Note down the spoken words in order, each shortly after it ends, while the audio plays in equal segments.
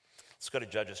Let's go to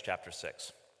Judges chapter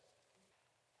 6,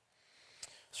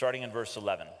 starting in verse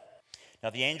 11. Now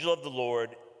the angel of the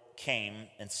Lord came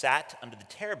and sat under the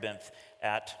terebinth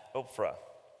at Ophrah,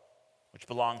 which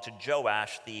belonged to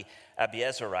Joash the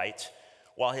Abiezerite,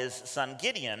 while his son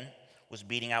Gideon was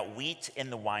beating out wheat in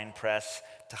the winepress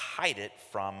to hide it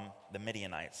from the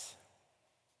Midianites.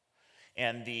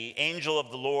 And the angel of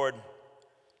the Lord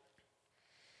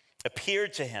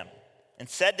appeared to him and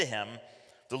said to him,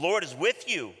 "The Lord is with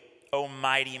you, O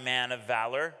mighty man of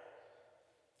valor."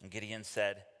 And Gideon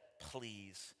said,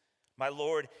 "Please, my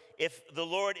Lord, if the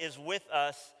Lord is with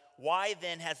us, why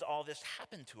then has all this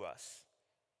happened to us?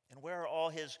 And where are all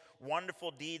his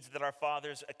wonderful deeds that our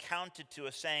fathers accounted to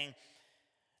us, saying,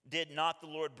 'Did not the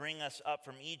Lord bring us up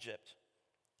from Egypt?'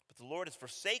 But the Lord has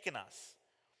forsaken us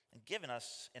and given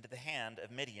us into the hand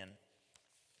of Midian."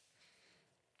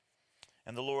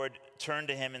 And the Lord turned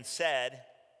to him and said,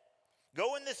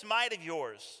 "Go in this might of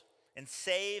yours and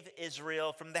save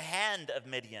Israel from the hand of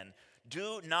Midian.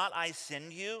 Do not I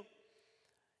send you?"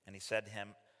 And he said to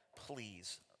him,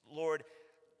 "Please, Lord,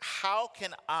 how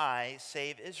can I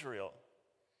save Israel?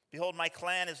 Behold, my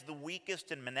clan is the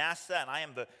weakest in Manasseh, and I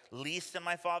am the least in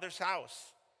my father's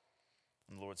house."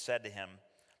 And the Lord said to him,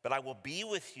 "But I will be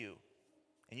with you,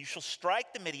 and you shall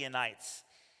strike the Midianites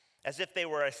as if they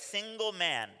were a single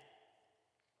man."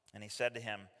 And he said to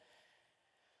him,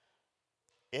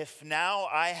 "If now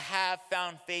I have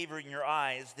found favor in your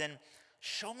eyes, then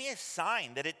show me a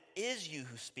sign that it is you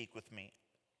who speak with me.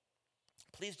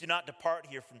 Please do not depart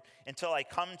here until I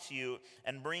come to you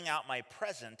and bring out my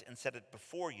present and set it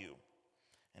before you."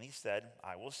 And he said,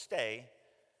 "I will stay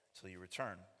till you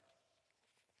return."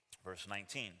 Verse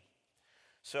 19.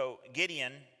 So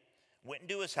Gideon went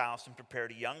into his house and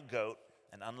prepared a young goat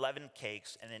and unleavened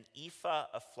cakes and an ephah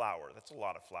of flour. That's a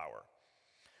lot of flour.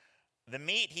 The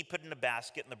meat he put in a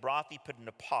basket and the broth he put in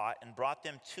a pot, and brought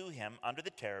them to him under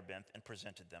the terebinth and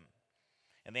presented them.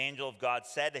 And the angel of God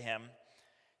said to him,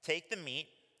 "Take the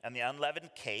meat and the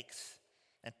unleavened cakes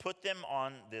and put them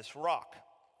on this rock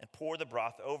and pour the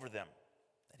broth over them."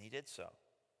 And he did so.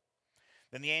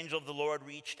 Then the angel of the Lord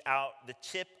reached out the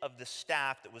tip of the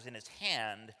staff that was in his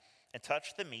hand and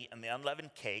touched the meat and the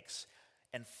unleavened cakes,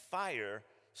 and fire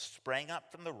sprang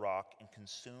up from the rock and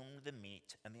consumed the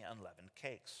meat and the unleavened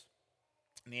cakes.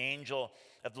 And the angel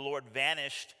of the Lord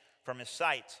vanished from his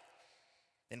sight.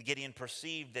 Then Gideon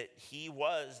perceived that he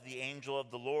was the angel of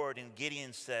the Lord, and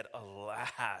Gideon said,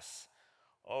 "Alas,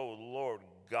 O Lord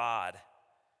God,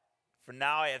 for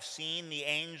now I have seen the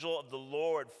angel of the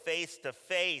Lord face to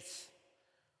face."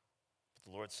 But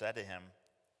the Lord said to him,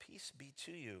 "Peace be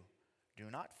to you. Do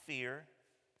not fear,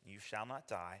 you shall not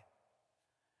die."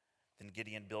 Then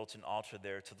Gideon built an altar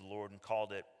there to the Lord and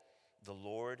called it, "The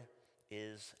Lord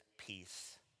is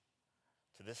Peace."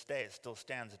 To this day it still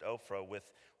stands at Ophrah,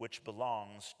 which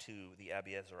belongs to the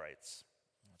Abiezerites.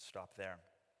 Let's stop there.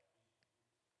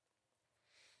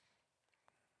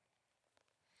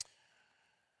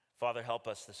 Father, help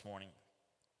us this morning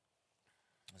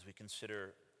as we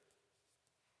consider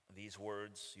these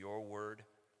words, your word,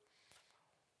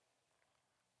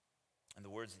 and the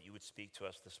words that you would speak to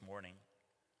us this morning.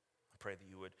 I pray that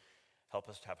you would help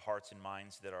us to have hearts and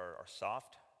minds that are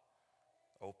soft,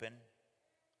 open,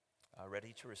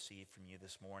 ready to receive from you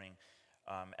this morning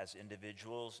as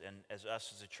individuals and as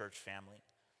us as a church family.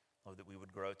 Lord, that we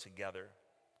would grow together.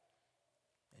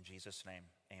 In Jesus'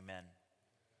 name, amen.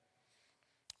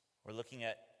 We're looking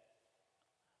at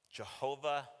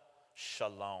Jehovah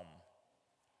Shalom,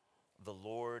 the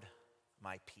Lord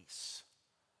my peace.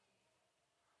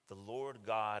 The Lord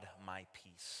God my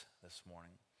peace this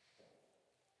morning.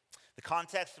 The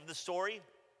context of the story,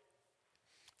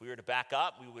 if we were to back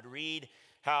up, we would read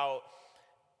how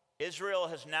Israel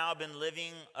has now been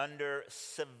living under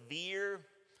severe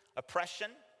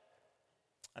oppression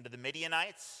under the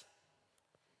Midianites,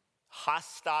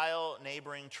 hostile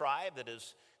neighboring tribe that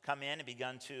has come in and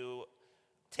begun to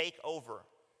take over.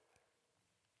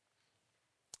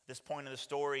 At this point in the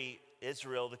story,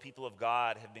 Israel, the people of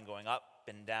God, have been going up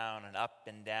and down and up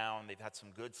and down. They've had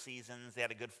some good seasons. They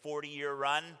had a good 40-year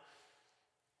run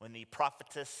when the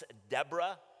prophetess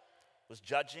Deborah was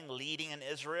judging, leading in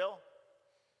Israel.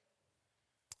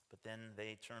 But then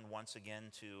they turned once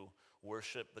again to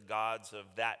worship the gods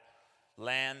of that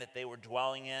land that they were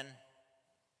dwelling in,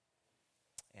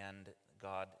 and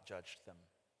God judged them.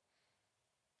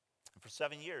 And for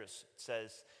 7 years, it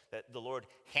says that the Lord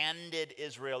handed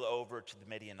Israel over to the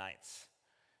Midianites,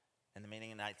 and the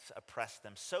Midianites oppressed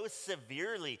them so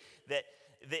severely that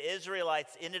the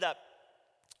Israelites ended up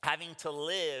having to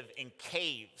live in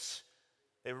caves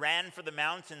They ran for the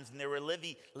mountains, and they were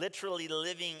literally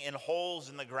living in holes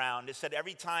in the ground. It said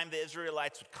every time the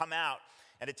Israelites would come out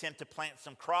and attempt to plant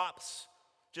some crops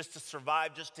just to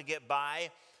survive, just to get by,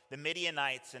 the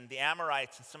Midianites and the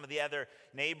Amorites and some of the other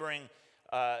neighboring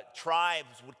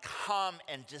tribes would come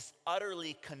and just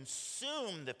utterly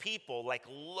consume the people like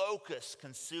locusts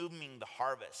consuming the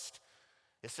harvest.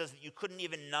 It says that you couldn't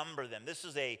even number them. This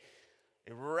is a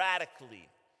radically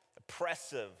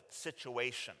oppressive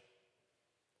situation.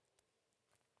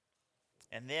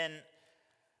 And then,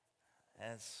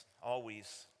 as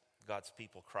always, God's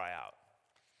people cry out.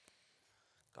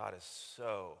 God is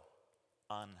so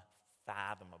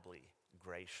unfathomably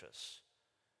gracious,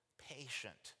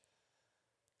 patient.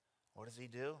 What does he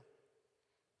do?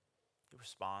 He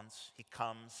responds. He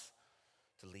comes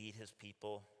to lead his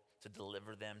people, to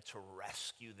deliver them, to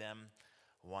rescue them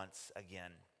once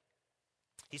again.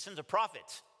 He sends a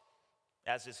prophet,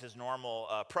 as is his normal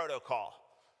protocol.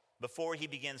 Before he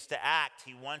begins to act,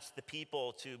 he wants the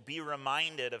people to be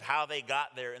reminded of how they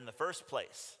got there in the first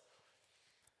place.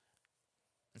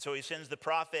 And so he sends the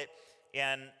prophet,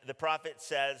 and the prophet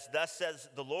says, "Thus says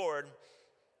the Lord,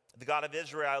 the God of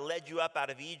Israel, I led you up out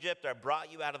of Egypt. I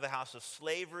brought you out of the house of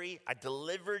slavery. I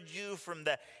delivered you from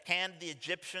the hand of the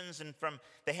Egyptians and from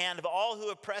the hand of all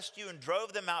who oppressed you and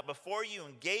drove them out before you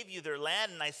and gave you their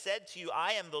land. And I said to you,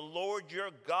 I am the Lord your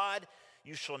God.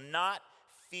 You shall not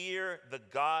fear the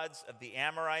gods of the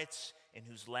Amorites in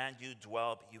whose land you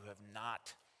dwell, but you have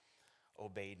not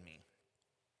obeyed me."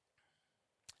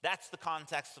 That's the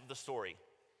context of the story.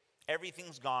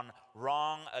 Everything's gone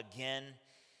wrong again,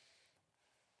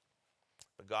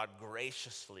 but God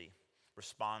graciously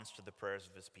responds to the prayers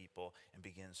of his people and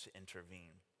begins to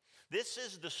intervene. This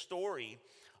is the story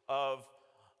of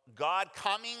God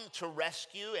coming to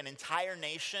rescue an entire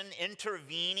nation,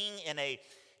 intervening in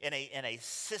a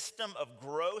system of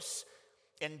gross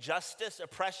injustice,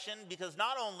 oppression, because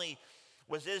not only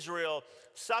was Israel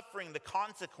suffering the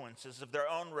consequences of their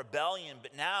own rebellion,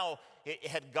 but now it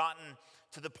had gotten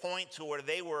to the point to where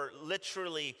they were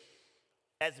literally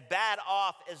as bad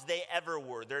off as they ever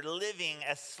were. They're living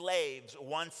as slaves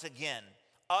once again.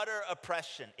 Utter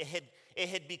oppression. It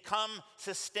had become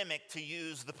systemic, to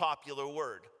use the popular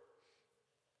word,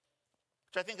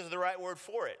 which I think is the right word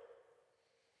for it.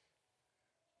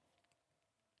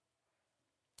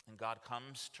 And God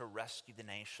comes to rescue the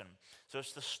nation. So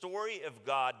it's the story of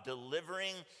God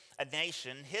delivering a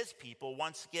nation, his people,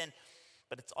 once again.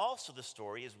 But it's also the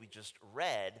story, as we just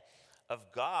read,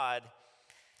 of God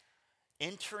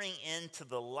entering into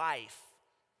the life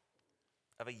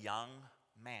of a young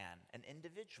man, an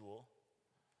individual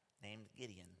named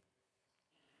Gideon.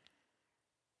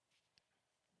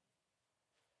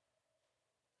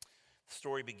 The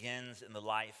story begins in the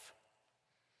life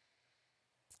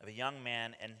of a young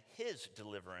man and his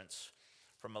deliverance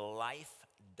from a life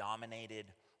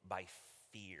dominated by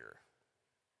fear.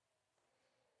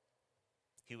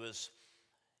 He was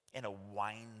in a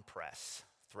wine press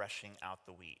threshing out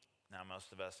the wheat. Now,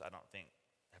 most of us, I don't think,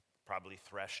 have probably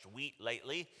threshed wheat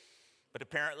lately, but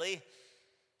apparently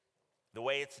the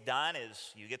way it's done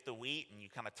is you get the wheat and you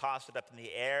kind of toss it up in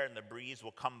the air, and the breeze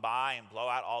will come by and blow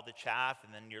out all the chaff,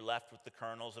 and then you're left with the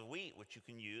kernels of wheat, which you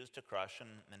can use to crush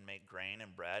and make grain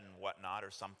and bread and whatnot,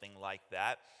 or something like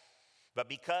that. But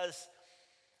because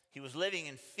he was living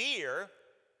in fear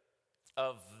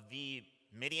of the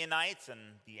Midianites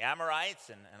and the Amorites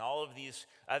and all of these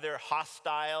other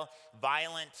hostile,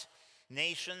 violent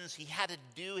nations, he had to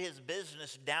do his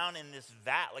business down in this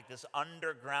vat, like this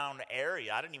underground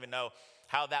area. I didn't even know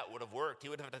how that would have worked. He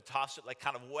would have to toss it like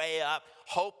kind of way up,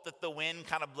 hope that the wind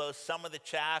kind of blows some of the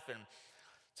chaff, and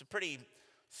it's a pretty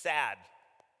sad,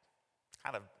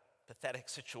 kind of pathetic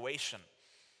situation.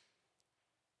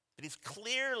 But he's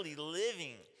clearly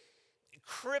living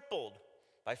crippled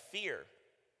by fear.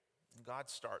 And God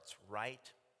starts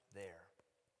right there.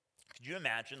 Could you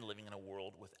imagine living in a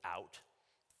world without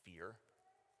fear?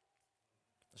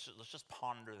 Let's just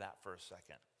ponder that for a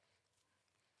second.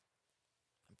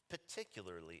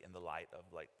 Particularly in the light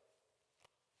of like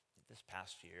this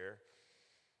past year,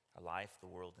 our life, the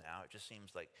world now, it just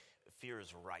seems like fear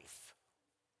is rife.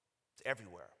 It's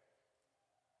everywhere.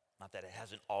 Not that it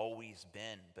hasn't always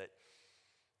been, but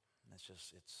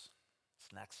it's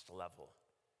next level.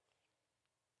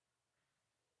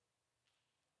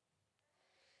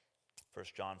 1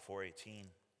 John 4:18.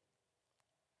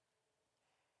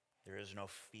 There is no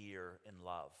fear in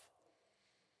love,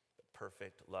 but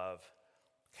perfect love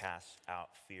casts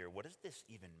out fear. What does this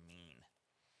even mean?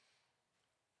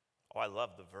 Oh, I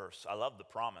love the verse. I love the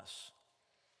promise.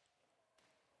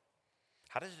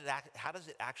 How does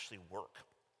it actually work?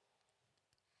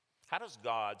 How does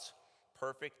God's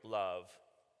perfect love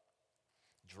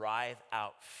drive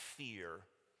out fear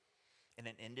in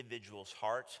an individual's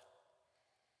heart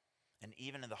and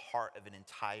even in the heart of an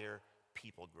entire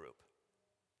people group?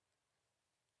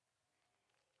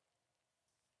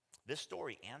 This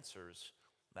story answers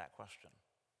that question.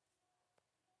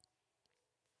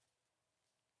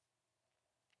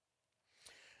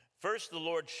 First, the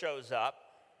Lord shows up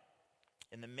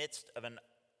in the midst of an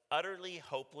utterly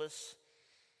hopeless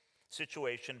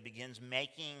situation, begins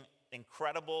making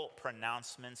incredible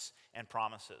pronouncements and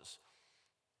promises.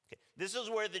 Okay. This is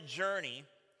where the journey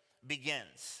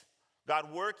begins.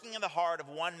 God working in the heart of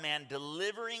one man,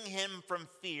 delivering him from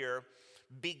fear,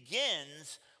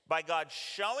 begins by God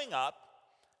showing up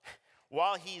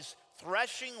while he's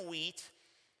threshing wheat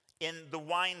in the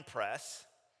wine press,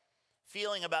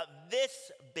 feeling about this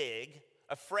big,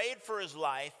 afraid for his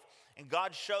life, and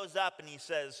God shows up and he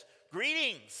says,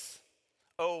 "Greetings,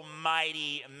 O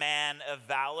mighty man of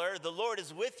valor. The Lord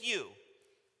is with you."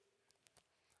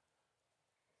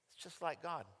 It's just like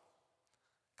God.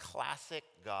 Classic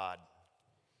God.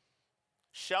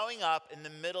 Showing up in the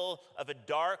middle of a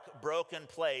dark, broken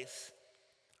place,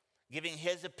 giving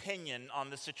his opinion on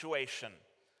the situation.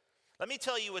 Let me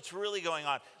tell you what's really going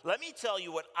on. Let me tell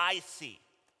you what I see.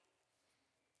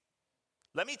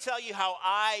 Let me tell you how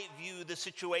I view the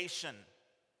situation.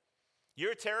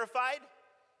 You're terrified?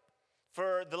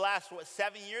 For the last,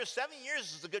 7 years? 7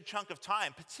 years is a good chunk of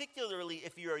time, particularly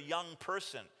if you're a young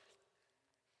person.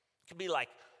 It could be like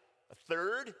a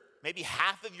third, maybe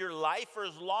half of your life, for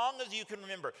as long as you can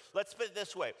remember. Let's put it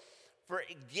this way. For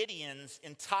Gideon's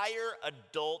entire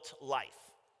adult life,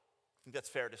 I think that's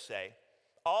fair to say,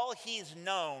 all he's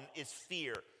known is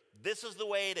fear. This is the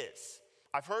way it is.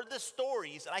 I've heard the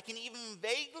stories, and I can even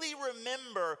vaguely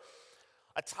remember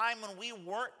a time when we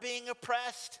weren't being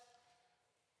oppressed.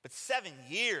 But 7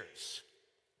 years,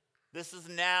 this is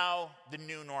now the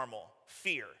new normal,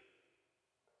 fear.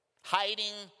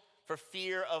 Hiding for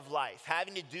fear of life,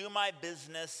 having to do my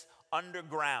business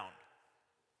underground.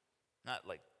 Not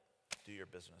like do your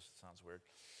business, it sounds weird.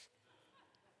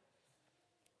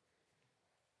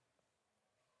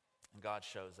 And God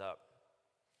shows up.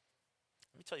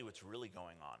 Let me tell you what's really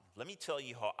going on. Let me tell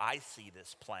you how I see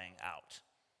this playing out.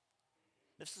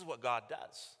 This is what God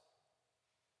does.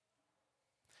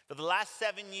 For the last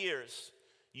 7 years,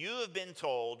 you have been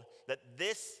told that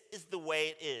this is the way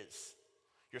it is.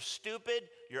 You're stupid,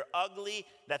 you're ugly,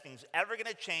 nothing's ever going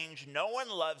to change, no one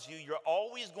loves you, you're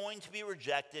always going to be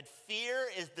rejected. Fear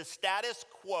is the status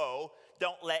quo.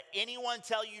 Don't let anyone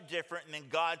tell you different. And then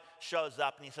God shows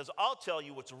up and he says, I'll tell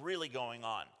you what's really going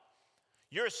on.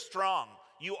 You're strong.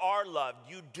 You are loved.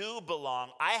 You do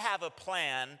belong. I have a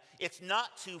plan. It's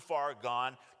not too far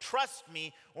gone. Trust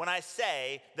me when I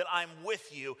say that I'm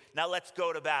with you. Now let's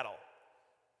go to battle.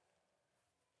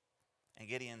 And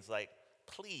Gideon's like,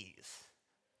 please,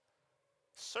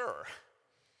 sir,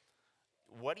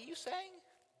 what are you saying?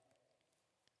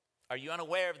 Are you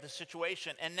unaware of the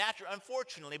situation? And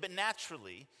unfortunately, but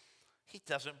naturally, he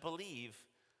doesn't believe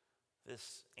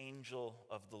this angel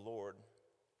of the Lord.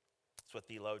 It's what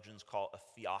theologians call a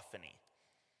theophany.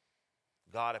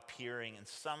 God appearing in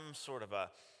some sort of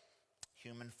a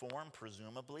human form,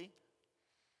 presumably,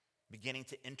 beginning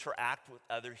to interact with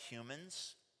other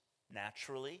humans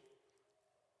naturally.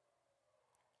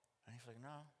 And he's like,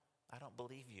 no, I don't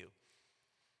believe you.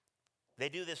 They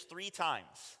do this 3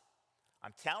 times.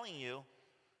 I'm telling you,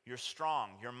 you're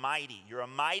strong, you're mighty, you're a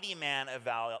mighty man of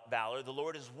valor. The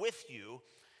Lord is with you.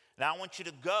 And I want you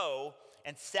to go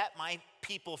and set my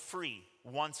people free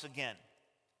once again.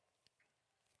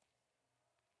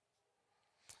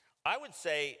 I would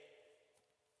say,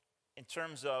 in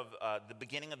terms of the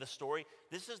beginning of the story,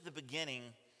 this is the beginning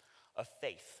of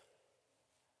faith.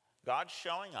 God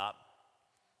showing up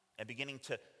and beginning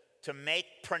to make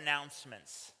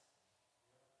pronouncements,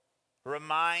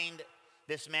 remind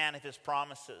this man of his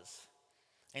promises.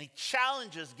 And he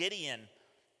challenges Gideon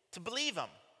to believe him.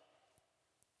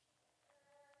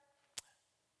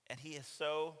 And he is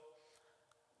so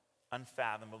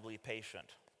unfathomably patient.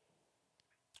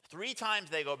 3 times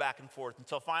they go back and forth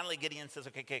until finally Gideon says,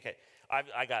 okay,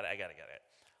 I got it.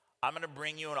 I'm going to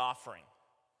bring you an offering.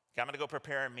 Okay, I'm going to go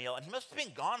prepare a meal. And he must have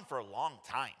been gone for a long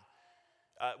time.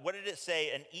 What did it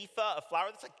say? An ephah of flour?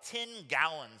 That's like 10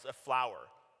 gallons of flour.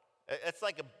 It's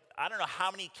like, I don't know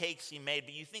how many cakes he made,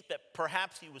 but you think that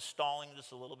perhaps he was stalling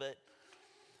just a little bit.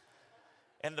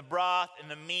 And the broth and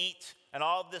the meat and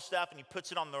all of this stuff, and he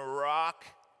puts it on the rock.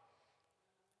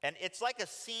 And it's like a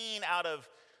scene out of,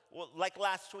 like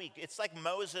last week, it's like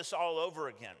Moses all over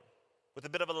again with a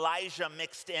bit of Elijah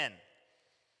mixed in.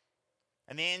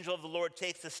 And the angel of the Lord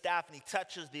takes the staff and he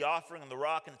touches the offering on the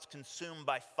rock and it's consumed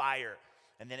by fire.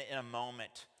 And then in a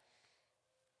moment,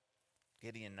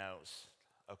 Gideon knows,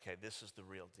 okay, this is the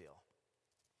real deal.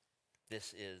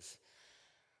 This is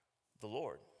the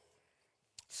Lord.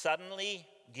 Suddenly,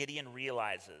 Gideon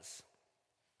realizes,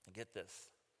 get this,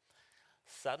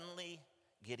 suddenly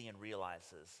Gideon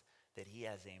realizes that he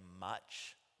has a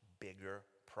much bigger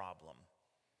problem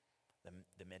than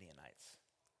the Midianites.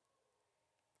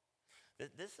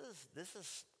 This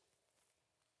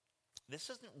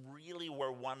isn't really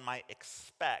where one might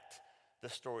expect the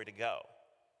story to go.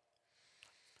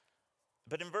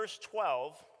 But in verse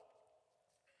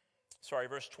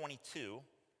 22,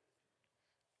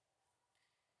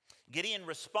 Gideon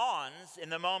responds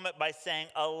in the moment by saying,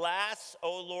 "Alas,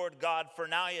 O Lord God, for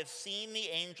now I have seen the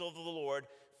angel of the Lord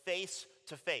face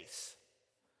to face."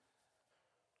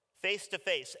 Face to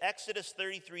face. Exodus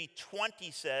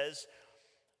 33:20 says,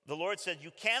 the Lord said,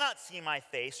 "You cannot see my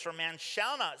face, for man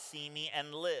shall not see me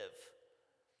and live."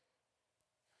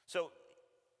 So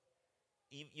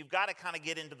you've got to kind of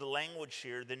get into the language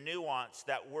here, the nuance.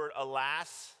 That word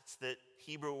alas, it's the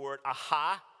Hebrew word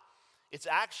aha. It's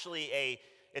actually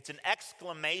it's an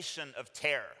exclamation of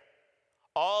terror.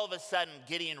 All of a sudden,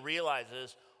 Gideon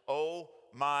realizes, oh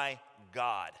my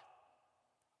God,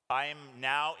 I am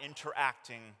now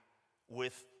interacting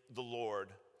with the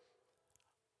Lord.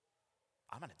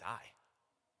 I'm going to die.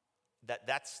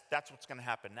 That's what's going to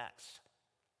happen next.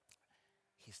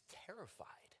 He's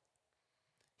terrified.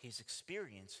 He's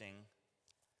experiencing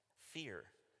fear.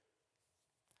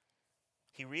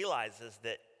 He realizes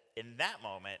that in that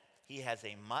moment, he has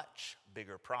a much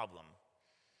bigger problem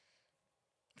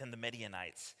than the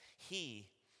Midianites. He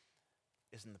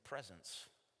is in the presence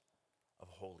of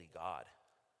a holy God.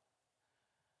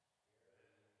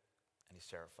 And he's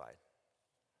terrified.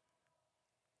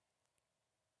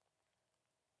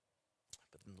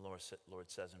 But then the Lord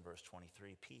says in verse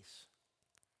 23, peace.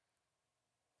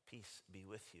 Peace be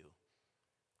with you.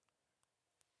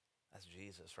 That's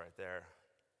Jesus right there.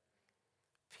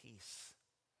 Peace.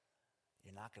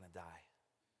 You're not going to die.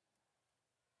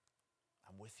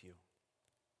 I'm with you.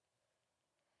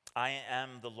 I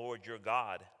am the Lord your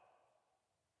God.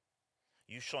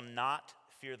 You shall not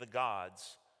fear the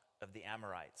gods of the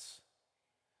Amorites.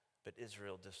 But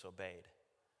Israel disobeyed.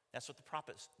 That's what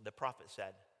the prophet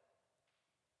said.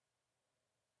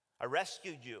 I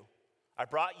rescued you. I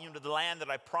brought you into the land that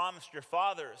I promised your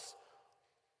fathers.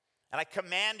 And I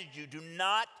commanded you, do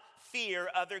not fear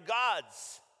other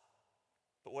gods.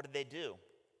 But what did they do?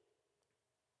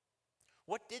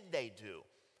 What did they do?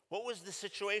 What was the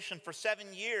situation? For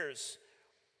 7 years,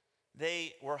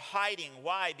 they were hiding.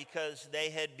 Why? Because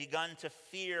they had begun to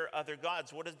fear other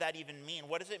gods. What does that even mean?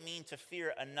 What does it mean to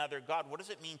fear another God? What does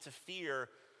it mean to fear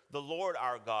the Lord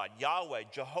our God, Yahweh,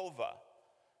 Jehovah?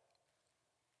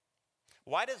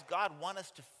 Why does God want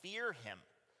us to fear him?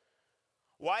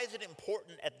 Why is it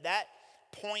important at that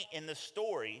point in the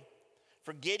story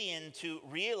for Gideon to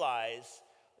realize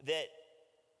that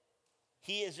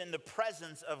he is in the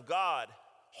presence of God,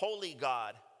 holy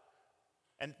God?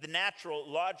 And the natural,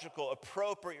 logical,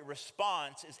 appropriate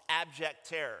response is abject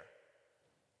terror.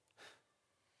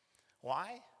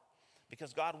 Why?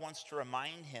 Because God wants to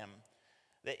remind him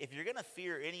that if you're going to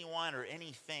fear anyone or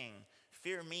anything,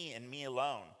 fear me and me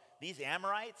alone. These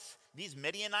Amorites, these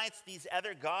Midianites, these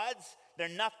other gods, they're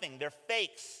nothing. They're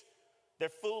fakes. They're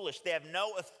foolish. They have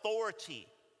no authority.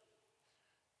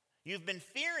 You've been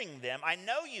fearing them. I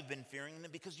know you've been fearing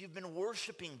them because you've been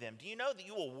worshiping them. Do you know that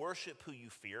you will worship who you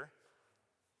fear?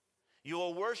 You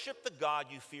will worship the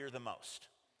God you fear the most.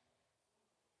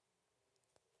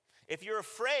 If you're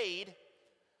afraid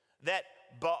that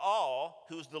Baal,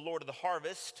 who's the Lord of the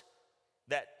harvest,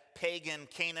 that pagan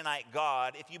Canaanite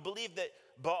god, if you believe that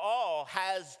Baal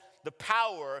has the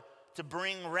power to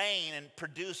bring rain and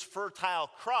produce fertile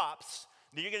crops,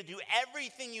 then you're going to do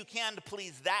everything you can to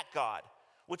please that God,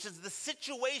 which is the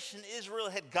situation Israel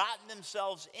had gotten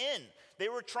themselves in. They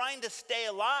were trying to stay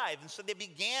alive, and so they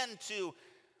began to,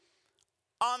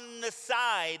 on the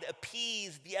side,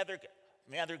 appease the other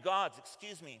gods,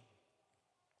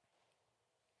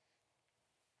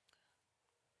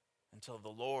 until the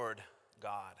Lord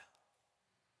God,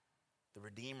 the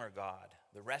Redeemer God,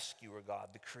 the Rescuer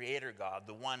God, the Creator God,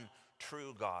 the one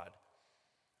true God,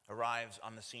 arrives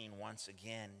on the scene once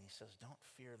again. He says, don't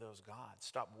fear those gods.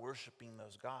 Stop worshiping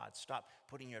those gods. Stop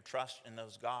putting your trust in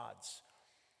those gods.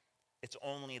 It's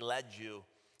only led you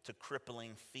to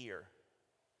crippling fear.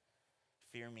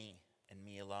 Fear me and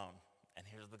me alone. And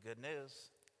here's the good news.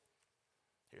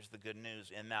 Here's the good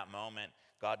news. In that moment,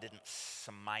 God didn't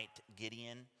smite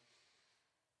Gideon.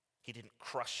 He didn't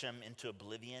crush him into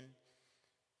oblivion.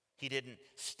 He didn't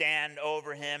stand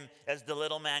over him as the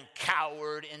little man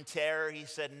cowered in terror. He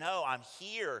said, no, I'm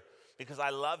here because I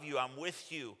love you. I'm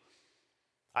with you.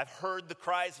 I've heard the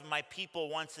cries of my people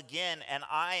once again, and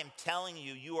I am telling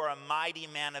you, you are a mighty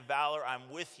man of valor. I'm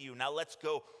with you. Now let's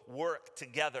go work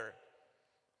together.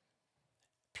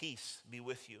 Peace be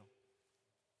with you.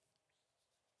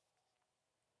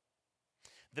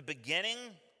 The beginning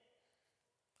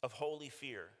of holy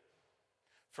fear.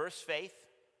 First, faith.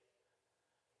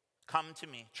 Come to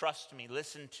me, trust me,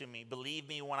 listen to me, believe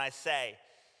me when I say.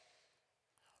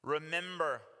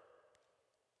 Remember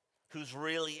who's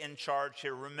really in charge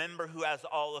here. Remember who has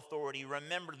all authority.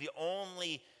 Remember the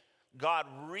only God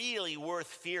really worth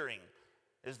fearing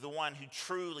is the one who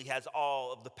truly has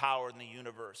all of the power in the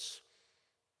universe.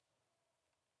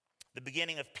 The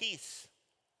beginning of peace,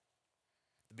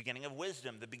 the beginning of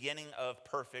wisdom, the beginning of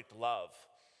perfect love.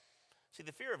 See,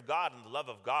 the fear of God and the love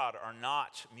of God are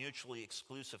not mutually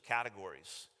exclusive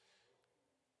categories.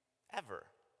 Ever.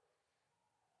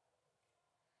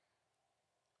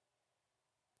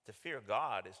 To fear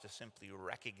God is to simply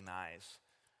recognize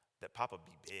that Papa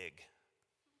be big.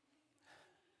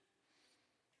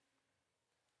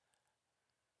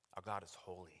 Our God is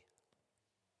holy.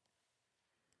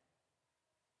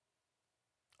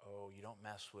 Oh, you don't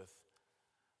mess with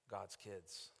God's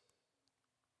kids.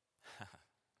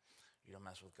 You don't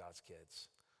mess with God's kids.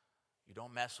 You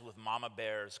don't mess with Mama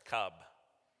Bear's cub.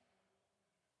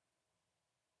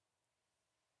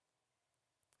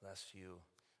 Lest you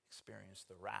experience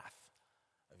the wrath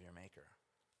of your Maker.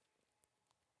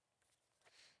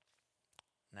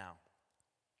 Now,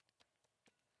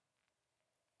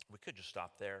 we could just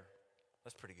stop there.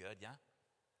 That's pretty good, yeah?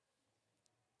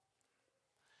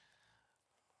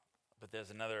 But there's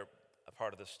another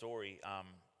part of the story.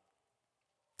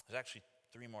 There's actually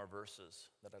 3 more verses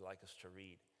that I'd like us to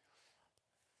read.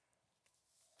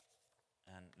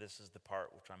 And this is the part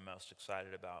which I'm most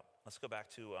excited about. Let's go back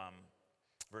to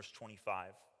verse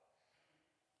 25.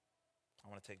 I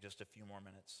want to take just a few more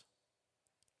minutes.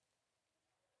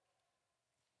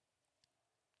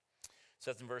 It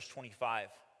says in verse 25,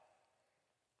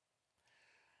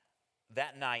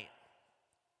 that night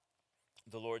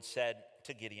the Lord said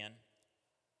to Gideon,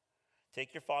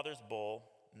 take your father's bull,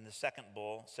 and the second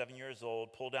bull, 7 years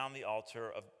old, pull down the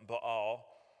altar of Baal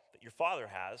that your father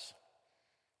has,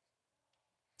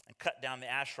 and cut down the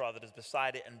Asherah that is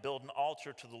beside it, and build an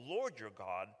altar to the Lord your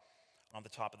God on the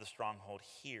top of the stronghold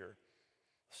here.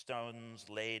 Stones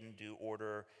laid in due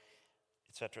order,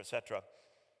 etc., etc.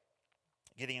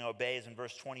 Gideon obeys. In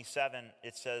verse 27,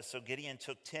 it says, so Gideon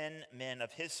took 10 men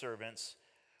of his servants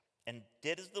and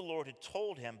did as the Lord had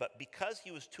told him, but because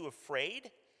he was too afraid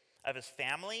of his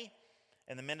family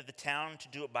and the men of the town to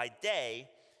do it by day,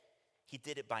 he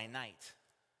did it by night.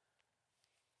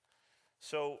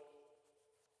 So,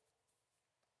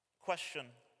 question.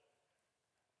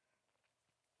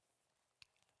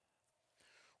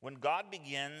 When God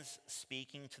begins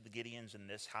speaking to the Gideons in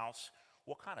this house,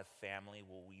 what kind of family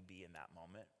will we be in that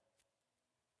moment?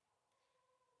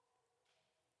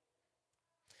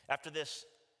 After this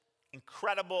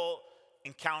incredible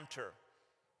encounter,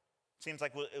 seems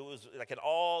like it was like an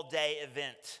all-day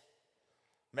event.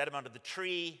 Met him under the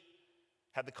tree,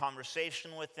 had the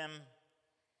conversation with him,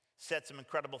 said some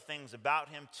incredible things about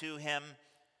him to him,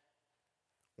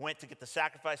 went to get the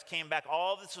sacrifice, came back.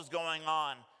 All this was going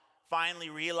on. Finally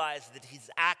realized that he's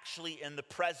actually in the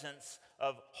presence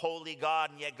of holy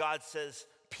God, and yet God says,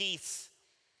 peace.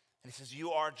 And he says,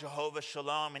 you are Jehovah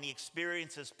Shalom, and he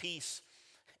experiences peace.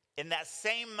 In that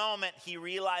same moment, he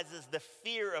realizes the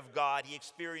fear of God. He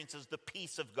experiences the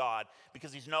peace of God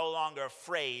because he's no longer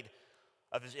afraid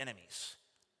of his enemies.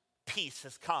 Peace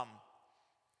has come.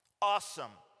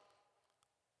 Awesome.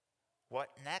 What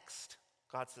next?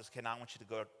 God says, okay, now I want you to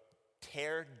go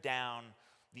tear down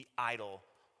the idol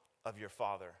of your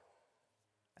father.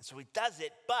 And so he does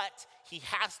it, but he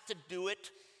has to do it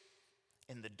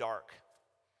in the dark.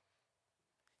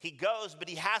 He goes, but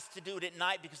he has to do it at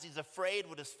night because he's afraid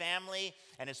what his family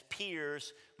and his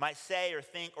peers might say or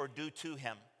think or do to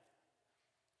him.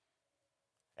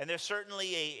 And there's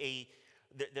certainly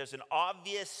there's an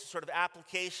obvious sort of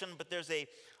application, but there's an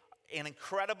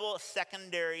incredible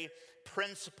secondary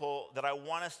principle that I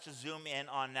want us to zoom in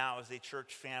on now as a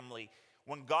church family.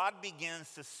 When God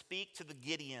begins to speak to the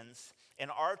Gideons in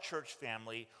our church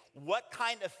family, what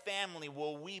kind of family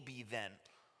will we be then?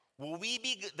 Will we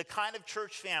be the kind of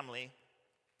church family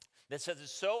that says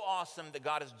it's so awesome that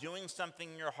God is doing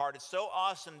something in your heart. It's so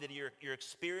awesome that you're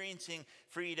experiencing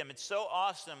freedom. It's so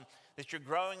awesome that you're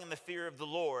growing in the fear of the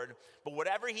Lord. But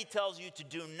whatever he tells you to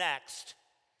do next,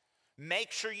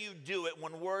 Make sure you do it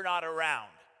when we're not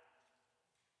around.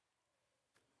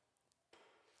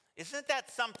 Isn't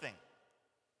that something?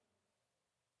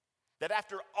 That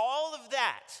after all of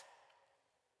that,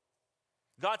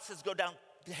 God says, go down,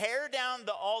 tear down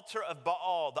the altar of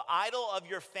Baal, the idol of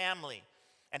your family.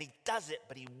 And he does it,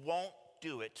 but he won't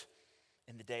do it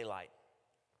in the daylight.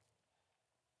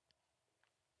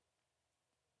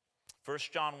 1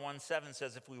 John 1:7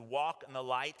 says, if we walk in the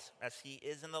light as he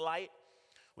is in the light,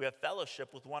 we have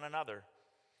fellowship with one another,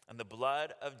 and the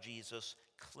blood of Jesus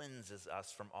cleanses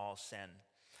us from all sin.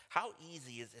 How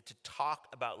easy is it to talk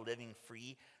about living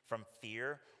free from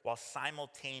fear while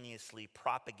simultaneously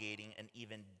propagating an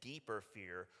even deeper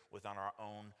fear within our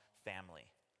own family?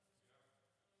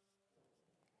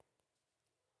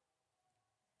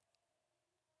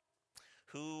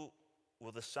 Who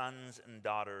will the sons and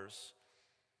daughters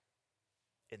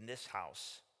in this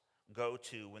house go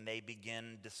to when they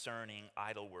begin discerning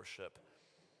idol worship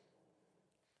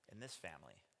in this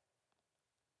family?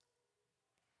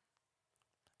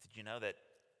 Did you know that,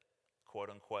 quote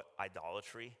unquote,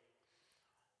 idolatry,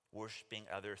 worshiping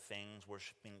other things,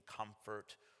 worshiping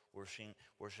comfort,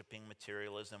 worshiping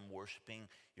materialism, worshiping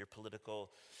your political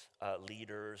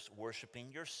leaders,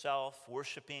 worshiping yourself,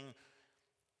 worshiping,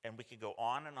 and we could go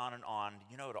on and on and on.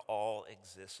 You know, it all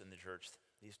exists in the church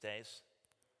these days.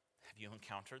 Have you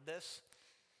encountered this?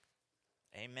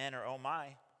 Amen or oh my.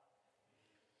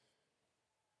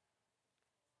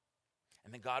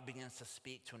 And then God begins to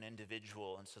speak to an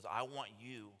individual and says, I want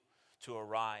you to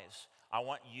arise. I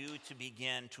want you to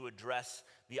begin to address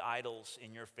the idols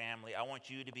in your family. I want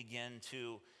you to begin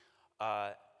to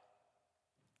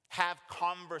have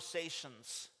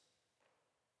conversations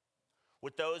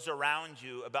with those around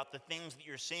you about the things that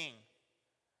you're seeing.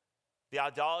 The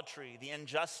idolatry, the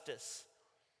injustice,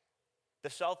 the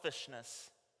selfishness,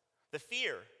 the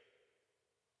fear.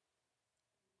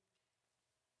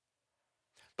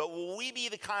 But will we be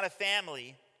the kind of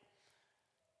family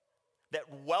that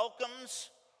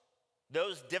welcomes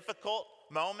those difficult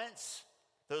moments,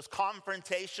 those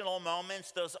confrontational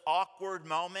moments, those awkward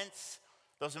moments,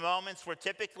 those moments where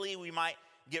typically we might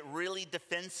get really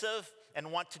defensive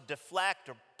and want to deflect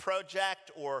or project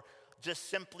or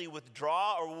just simply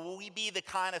withdraw? Or will we be the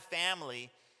kind of family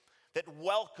that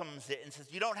welcomes it and says,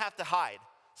 you don't have to hide.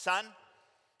 Son,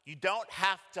 you don't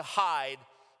have to hide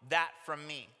that from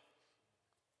me.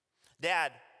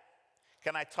 Dad,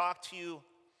 can I talk to you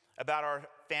about our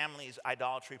family's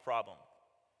idolatry problem?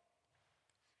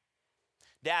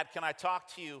 Dad, can I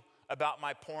talk to you about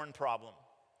my porn problem?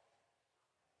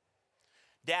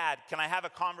 Dad, can I have a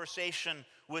conversation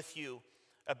with you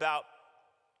about,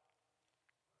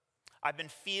 I've been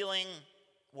feeling,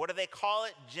 what do they call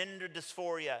it? Gender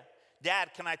dysphoria. Dad,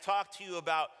 can I talk to you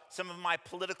about some of my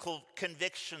political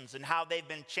convictions and how they've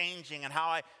been changing and how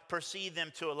I perceive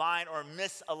them to align or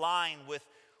misalign with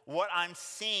what I'm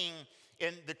seeing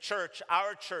in the church,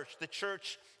 our church, the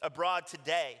church abroad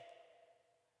today?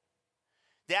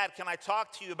 Dad, can I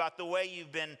talk to you about the way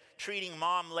you've been treating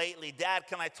mom lately? Dad,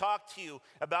 can I talk to you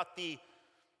about the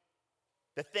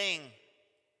thing,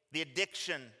 the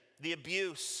addiction, the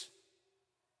abuse,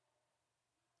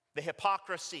 the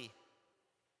hypocrisy?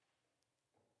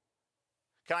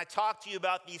 Can I talk to you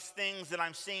about these things that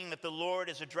I'm seeing that the Lord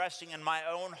is addressing in my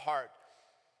own heart?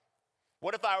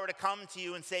 What if I were to come to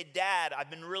you and say, Dad, I've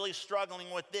been really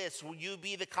struggling with this. Will you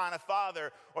be the kind of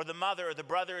father or the mother or the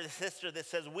brother or the sister that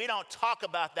says, we don't talk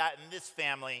about that in this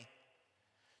family.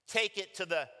 Take it to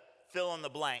the fill in the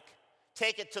blank.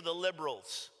 Take it to the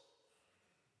liberals.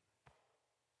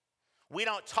 We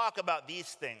don't talk about these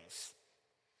things.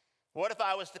 What if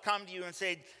I was to come to you and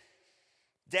say,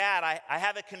 Dad, I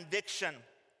have a conviction.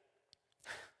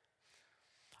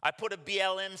 I put a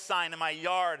BLM sign in my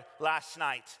yard last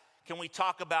night. Can we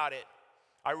talk about it?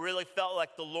 I really felt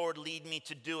like the Lord lead me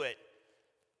to do it.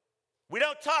 We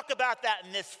don't talk about that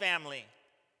in this family.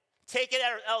 Take it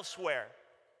elsewhere.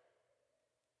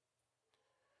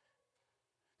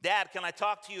 Dad, can I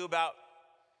talk to you about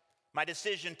my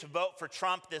decision to vote for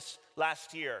Trump this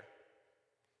last year?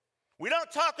 We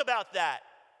don't talk about that.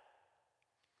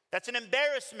 That's an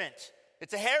embarrassment.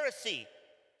 It's a heresy.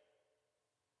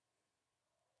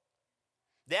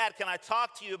 Dad, can I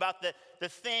talk to you about the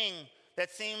thing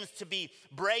that seems to be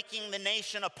breaking the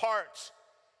nation apart?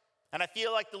 And I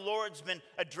feel like the Lord's been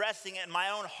addressing it in my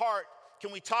own heart.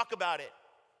 Can we talk about it?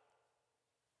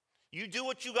 You do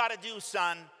what you got to do,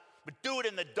 son, but do it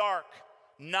in the dark.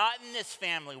 Not in this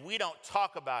family. We don't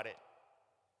talk about it.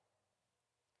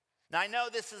 Now, I know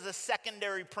this is a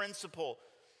secondary principle,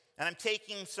 and I'm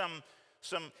taking some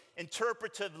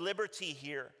interpretive liberty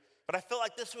here. But I feel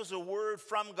like this was a word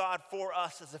from God for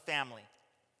us as a family.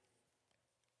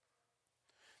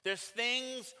 There's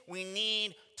things we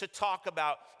need to talk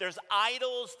about. There's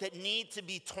idols that need to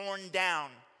be torn down.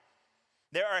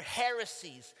 There are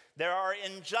heresies. There are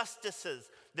injustices.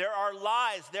 There are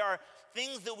lies. There are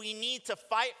things that we need to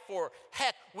fight for.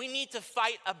 Heck, we need to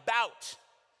fight about.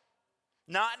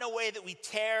 Not in a way that we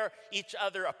tear each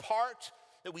other apart,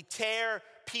 that we tear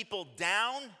people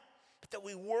down, but that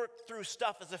we work through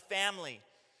stuff as a family.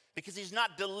 Because he's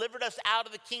not delivered us out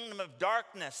of the kingdom of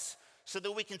darkness so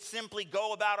that we can simply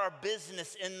go about our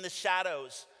business in the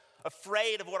shadows,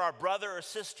 afraid of what our brother or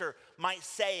sister might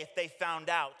say if they found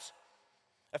out.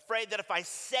 Afraid that if I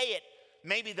say it,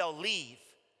 maybe they'll leave.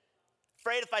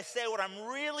 Afraid if I say what I'm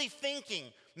really thinking,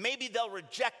 maybe they'll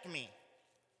reject me.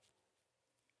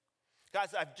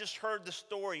 Guys, I've just heard the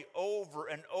story over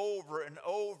and over and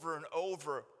over and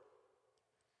over.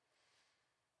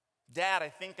 Dad, I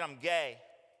think I'm gay.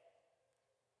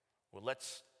 Well,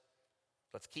 let's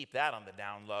keep that on the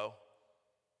down low.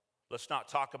 Let's not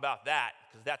talk about that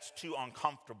because that's too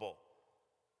uncomfortable.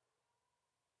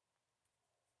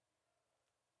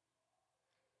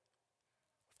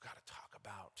 We've got to talk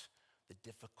about the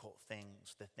difficult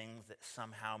things, the things that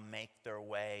somehow make their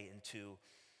way into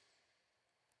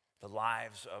the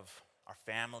lives of our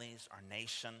families, our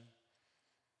nation,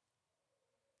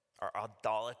 our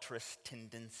idolatrous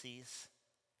tendencies.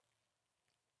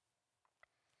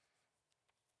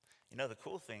 You know, the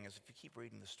cool thing is if you keep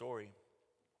reading the story,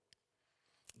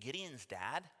 Gideon's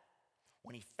dad,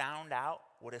 when he found out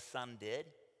what his son did,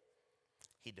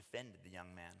 he defended the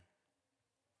young man.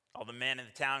 All the men in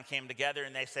the town came together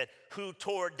and they said, "Who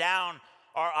tore down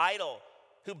our idol?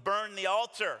 Who burned the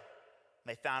altar?" And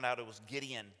they found out it was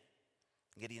Gideon.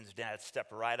 Gideon's dad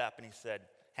stepped right up and he said,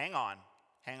 hang on.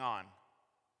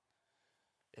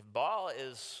 If Baal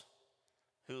is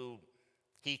who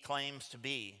he claims to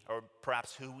be, or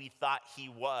perhaps who we thought he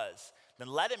was, then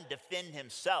let him defend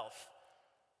himself.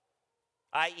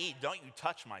 i.e., don't you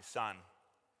touch my son.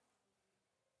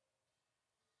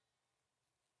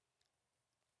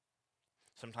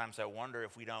 Sometimes I wonder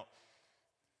if we don't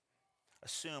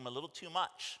assume a little too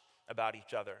much about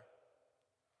each other.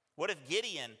 What if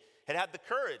Gideon had the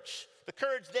courage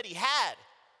that he had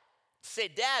to say,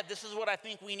 "Dad, this is what I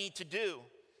think we need to do.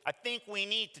 I think we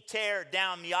need to tear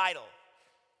down the idol.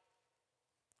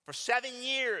 For 7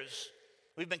 years,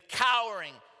 we've been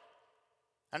cowering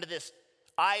under this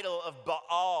idol of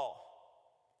Baal.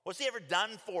 What's he ever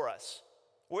done for us?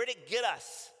 Where did it get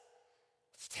us?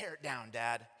 Let's tear it down,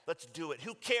 Dad. Let's do it.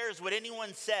 Who cares what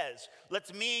anyone says?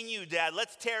 Me and you, Dad.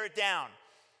 Let's tear it down."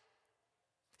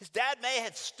 His dad may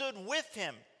have stood with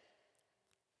him.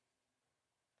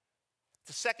 It's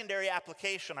a secondary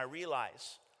application, I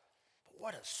realize. But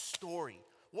what a story.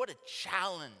 What a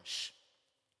challenge.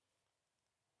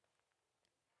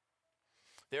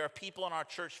 There are people in our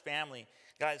church family,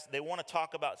 guys, they want to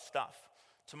talk about stuff.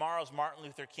 Tomorrow's Martin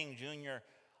Luther King Jr.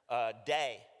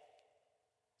 Day.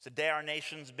 It's a day our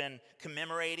nation's been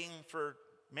commemorating for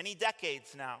many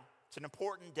decades now. It's an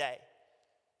important day.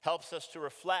 Helps us to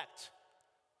reflect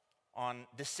on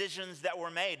decisions that were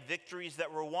made, victories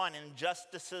that were won,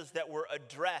 injustices that were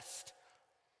addressed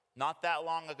not that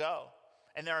long ago.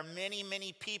 And there are many,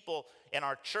 many people in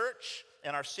our church,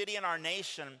 in our city, in our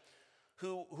nation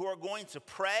who are going to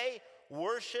pray,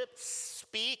 worship,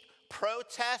 speak,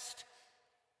 protest,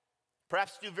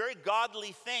 perhaps do very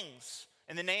godly things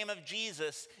in the name of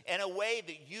Jesus in a way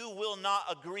that you will not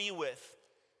agree with.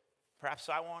 Perhaps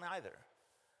I won't either.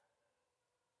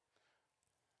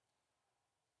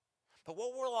 But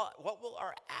what will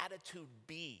our attitude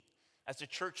be as a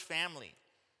church family?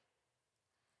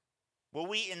 Will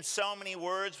we, in so many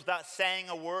words, without saying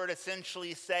a word,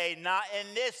 essentially say, "Not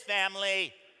in this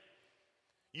family.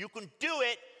 You can do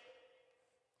it,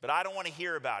 but I don't want to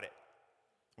hear about it.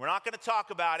 We're not going to talk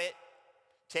about it.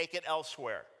 Take it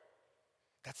elsewhere."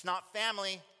 That's not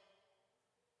family.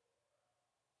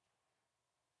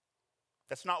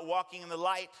 That's not walking in the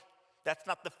light. That's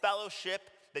not the fellowship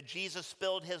that Jesus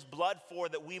spilled his blood for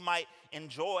that we might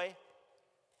enjoy.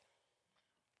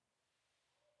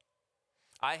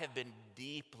 I have been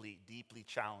deeply, deeply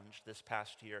challenged this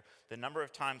past year. The number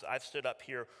of times I've stood up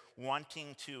here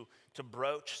wanting to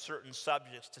broach certain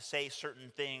subjects, to say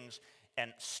certain things,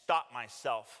 and stop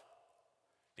myself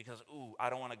because, I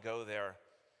don't want to go there.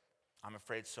 I'm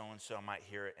afraid so-and-so might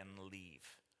hear it and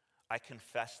leave. I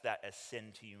confess that as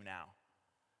sin to you now.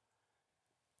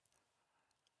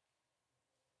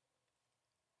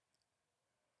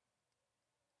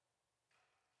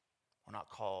 We're not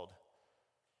called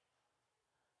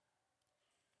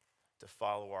to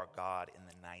follow our God in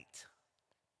the night.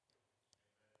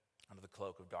 under the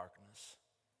cloak of darkness.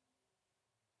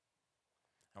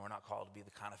 And we're not called to be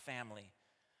the kind of family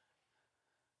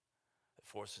that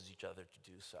forces each other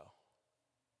to do so.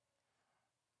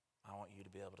 I want you to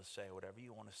be able to say whatever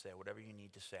you want to say, whatever you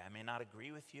need to say. I may not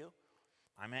agree with you.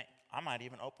 I might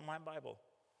even open my Bible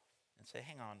and say,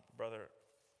 hang on, brother,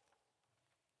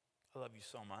 I love you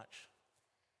so much.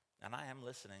 And I am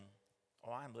listening.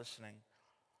 Oh, I'm listening.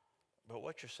 But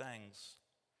what you're saying is,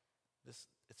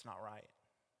 it's not right.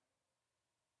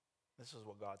 This is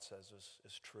what God says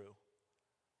is true.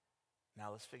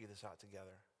 Now let's figure this out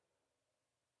together.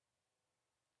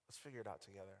 Let's figure it out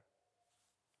together.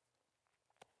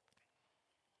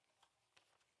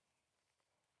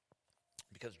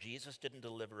 Because Jesus didn't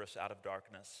deliver us out of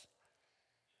darkness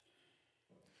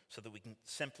so that we can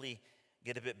simply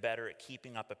get a bit better at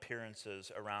keeping up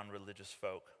appearances around religious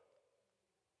folk.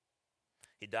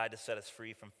 He died to set us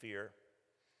free from fear,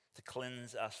 to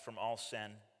cleanse us from all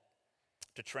sin,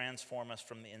 to transform us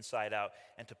from the inside out,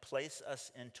 and to place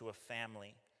us into a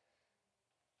family,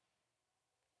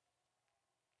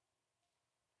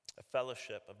 a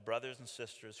fellowship of brothers and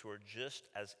sisters who are just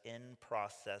as in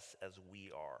process as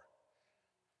we are,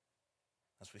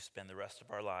 as we spend the rest of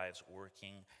our lives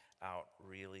working out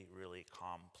really, really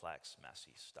complex,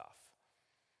 messy stuff.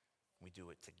 We do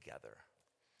it together.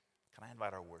 Can I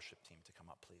invite our worship team to come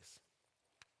up, please?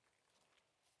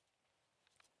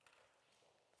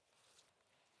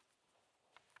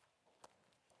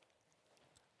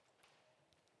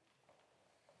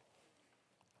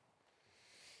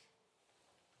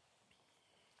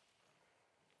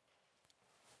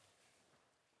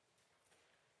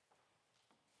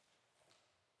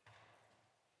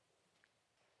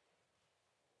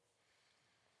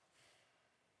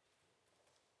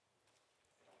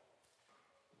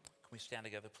 Can we stand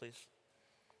together, please?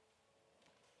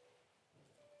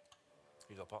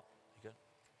 Here you go, Paul. You good?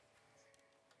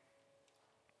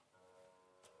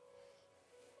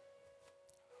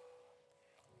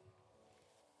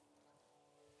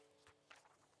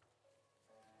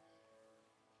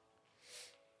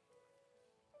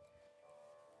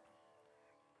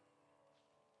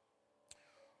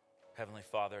 Heavenly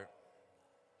Father,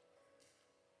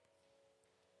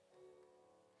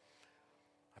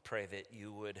 I pray that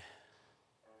you would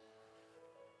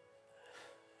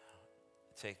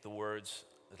take the words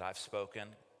that I've spoken,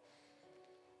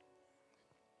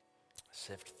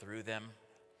 sift through them,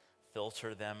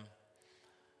 filter them,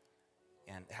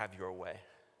 and have your way.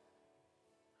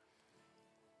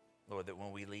 Lord, that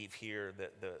when we leave here,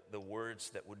 the words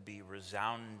that would be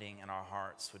resounding in our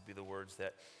hearts would be the words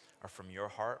that are from your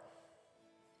heart.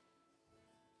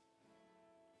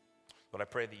 Lord, I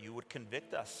pray that you would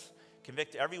convict us,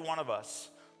 convict every one of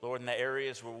us, Lord, in the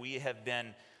areas where we have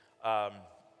been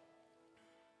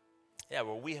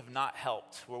where we have not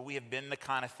helped, where we have been the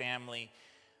kind of family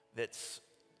that's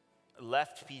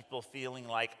left people feeling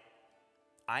like,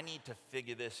 I need to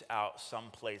figure this out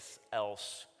someplace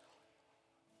else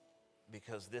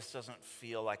because this doesn't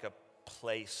feel like a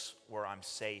place where I'm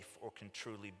safe or can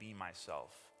truly be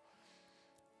myself.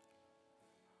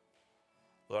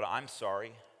 Lord, I'm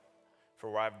sorry for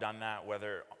where I've done that,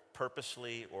 whether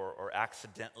purposely or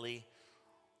accidentally.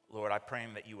 Lord, I pray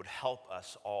that you would help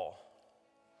us all.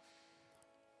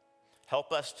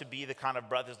 Help us to be the kind of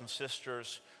brothers and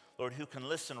sisters, Lord, who can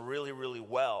listen really, really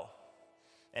well.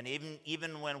 And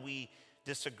even when we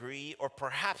disagree or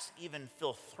perhaps even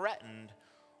feel threatened,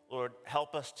 Lord,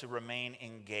 help us to remain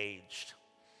engaged.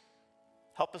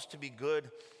 Help us to be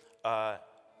good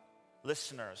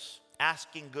listeners,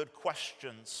 asking good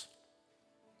questions.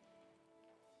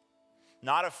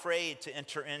 Not afraid to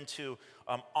enter into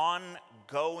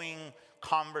ongoing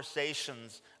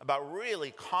conversations about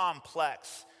really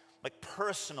complex, like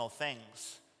personal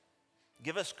things.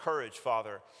 Give us courage,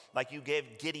 Father, like you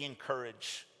gave Gideon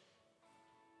courage.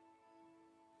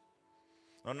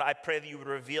 And I pray that you would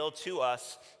reveal to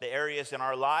us the areas in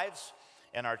our lives,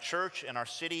 in our church, in our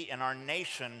city, in our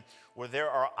nation, where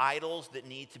there are idols that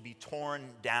need to be torn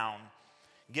down.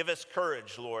 Give us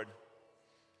courage, Lord.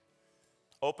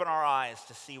 Open our eyes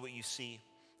to see what you see.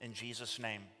 In Jesus'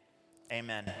 name,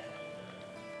 amen.